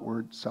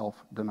outward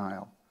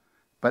self-denial,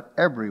 but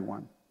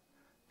everyone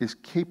is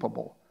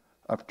capable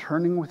of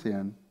turning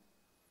within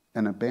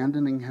and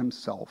abandoning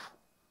himself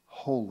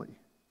wholly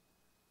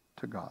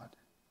to God.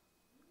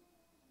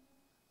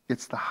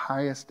 It's the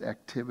highest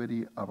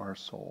activity of our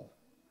soul,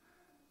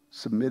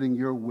 submitting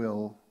your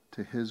will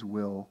to his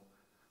will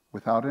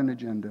without an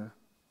agenda,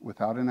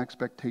 without an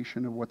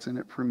expectation of what's in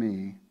it for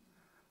me,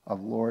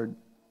 of Lord,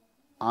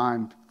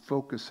 I'm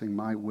focusing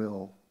my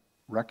will,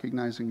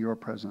 recognizing your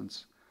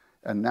presence,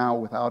 and now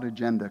without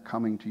agenda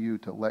coming to you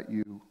to let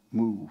you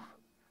move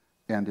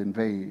and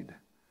invade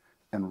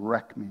and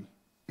wreck me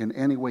in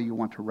any way you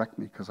want to wreck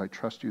me, because I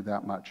trust you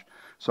that much.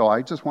 So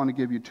I just want to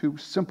give you two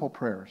simple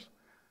prayers.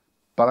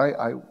 But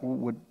I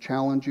would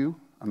challenge you,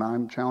 and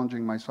I'm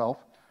challenging myself,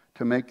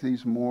 to make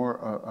these more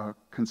a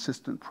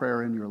consistent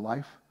prayer in your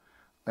life,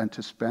 and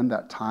to spend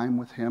that time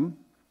with him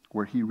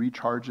where he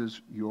recharges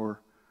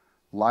your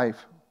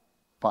life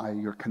by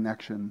your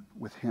connection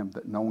with him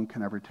that no one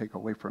can ever take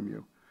away from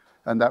you.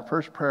 And that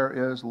first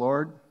prayer is,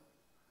 Lord,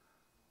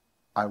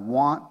 I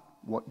want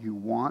what you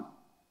want,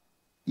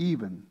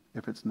 even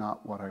if it's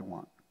not what I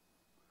want.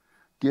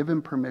 Give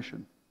him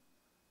permission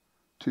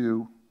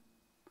to,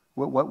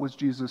 what was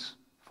Jesus'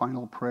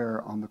 final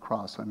prayer on the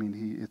cross? I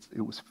mean,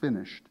 it was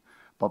finished.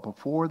 But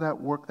before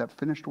that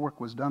finished work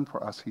was done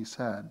for us, he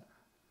said,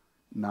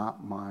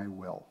 not my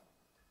will.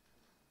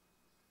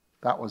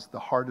 That was the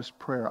hardest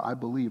prayer, I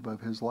believe, of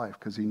his life,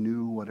 because he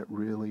knew what it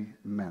really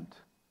meant.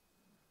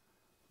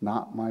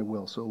 Not my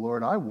will. So,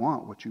 Lord, I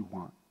want what you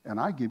want, and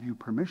I give you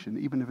permission,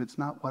 even if it's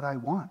not what I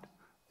want.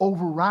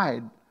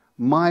 Override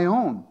my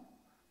own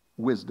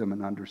wisdom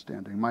and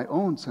understanding, my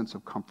own sense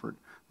of comfort,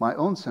 my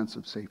own sense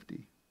of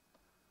safety.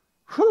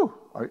 Whew!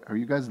 Are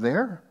you guys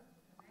there?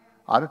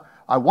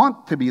 I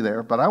want to be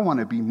there, but I want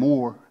to be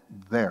more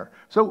there.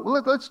 So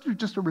let's do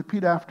just a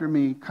repeat after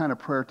me kind of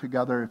prayer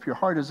together. If your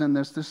heart is in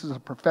this is a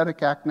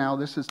prophetic act now.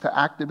 This is to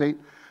activate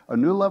a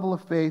new level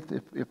of faith.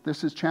 If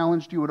this has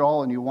challenged you at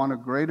all and you want a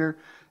greater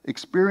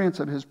experience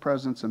of his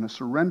presence and a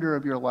surrender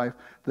of your life,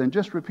 then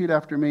just repeat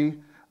after me.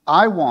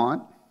 I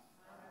want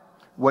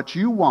what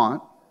you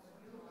want,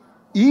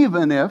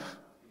 even if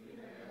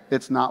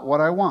it's not what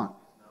I want.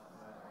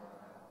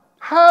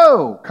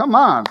 Oh, come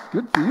on.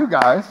 Good for you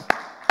guys.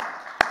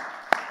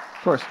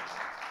 Of course,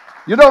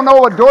 you don't know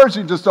what doors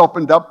you just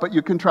opened up, but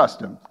you can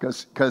trust him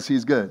because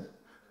he's good.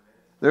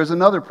 There's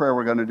another prayer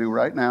we're going to do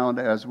right now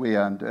as we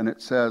end, and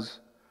it says,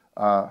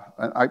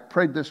 I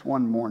prayed this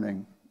one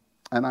morning,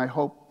 And I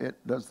hope it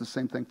does the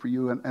same thing for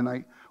you. And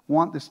I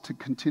want this to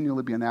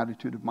continually be an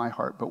attitude of my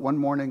heart. But one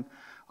morning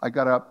I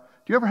got up.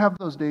 Do you ever have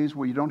those days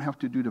where you don't have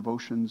to do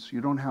devotions? You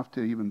don't have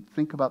to even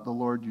think about the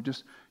Lord.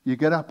 You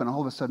get up and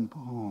all of a sudden,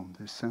 boom,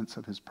 this sense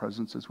of his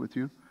presence is with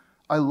you.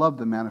 I love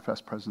the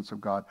manifest presence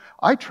of God.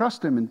 I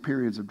trust him in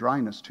periods of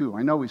dryness too.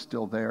 I know he's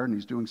still there and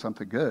he's doing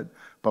something good.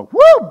 But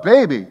whoo,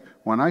 baby,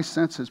 when I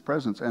sense his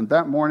presence. And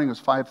that morning it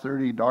was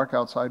 5:30, dark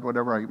outside,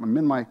 whatever. I'm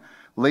in my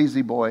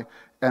lazy boy.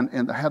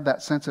 And I had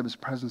that sense of his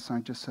presence. And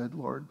I just said,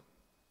 Lord,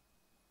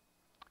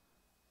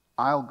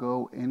 I'll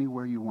go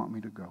anywhere you want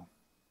me to go.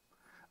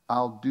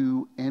 I'll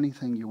do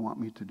anything you want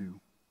me to do.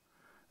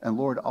 And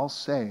Lord, I'll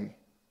say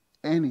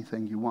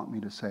anything you want me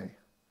to say.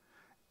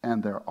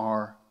 And there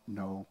are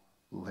no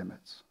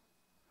limits.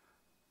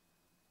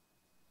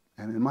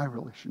 And in my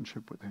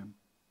relationship with him,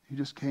 he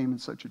just came in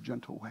such a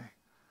gentle way.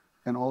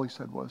 And all he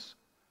said was,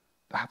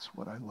 that's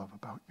what I love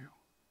about you.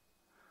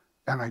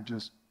 And I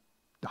just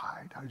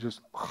died.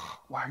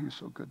 Why are you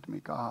so good to me,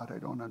 God? I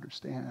don't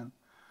understand.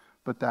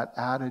 But that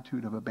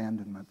attitude of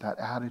abandonment, that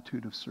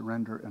attitude of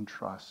surrender and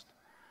trust.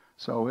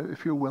 So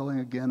if you're willing,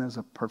 again, as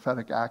a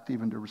prophetic act,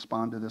 even to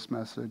respond to this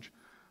message,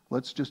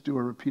 let's just do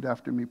a repeat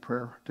after me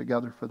prayer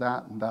together for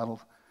that, and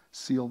that'll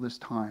seal this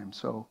time.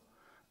 So,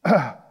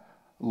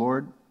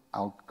 Lord,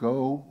 I'll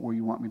go where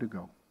you want me to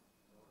go.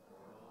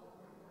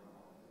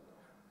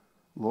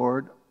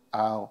 Lord,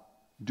 I'll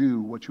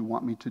do what you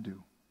want me to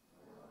do.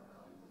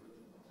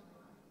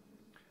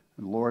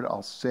 And Lord,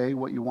 I'll say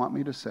what you want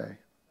me to say.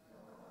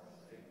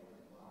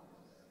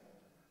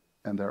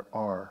 And there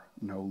are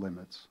no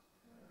limits.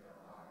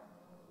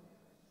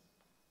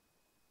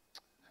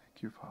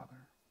 Thank you,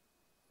 Father.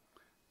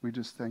 We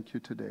just thank you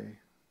today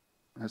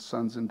as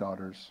sons and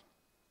daughters,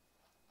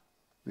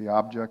 the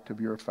object of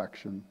your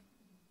affection,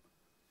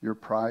 your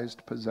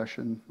prized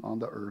possession on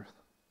the earth.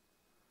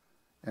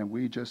 And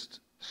we just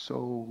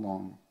so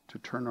long to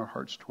turn our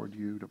hearts toward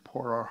you, to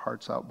pour our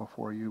hearts out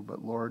before you.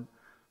 But Lord,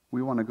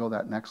 we want to go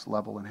that next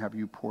level and have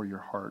you pour your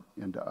heart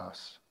into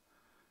us.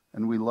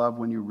 And we love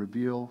when you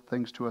reveal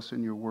things to us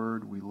in your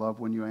word. We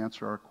love when you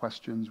answer our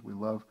questions. We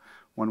love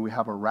when we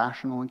have a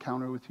rational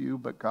encounter with you.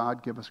 But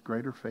God, give us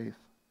greater faith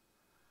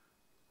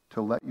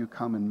to let you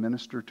come and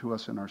minister to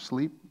us in our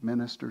sleep,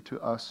 minister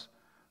to us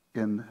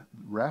in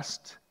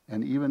rest,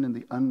 and even in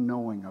the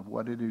unknowing of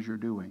what it is you're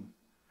doing,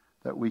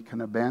 that we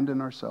can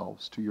abandon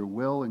ourselves to your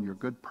will and your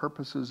good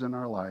purposes in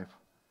our life.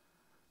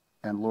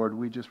 And Lord,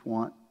 we just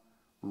want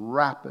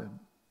rapid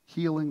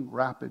healing,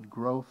 rapid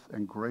growth,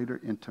 and greater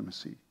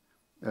intimacy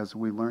as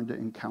we learn to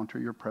encounter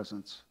your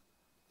presence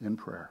in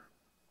prayer.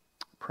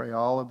 Pray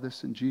all of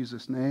this in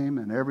Jesus' name.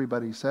 And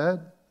everybody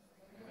said,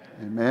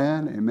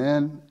 amen,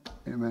 amen,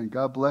 amen.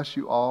 God bless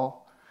you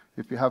all.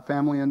 If you have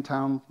family in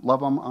town, love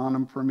them, on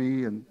them for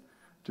me, and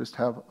just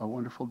have a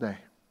wonderful day.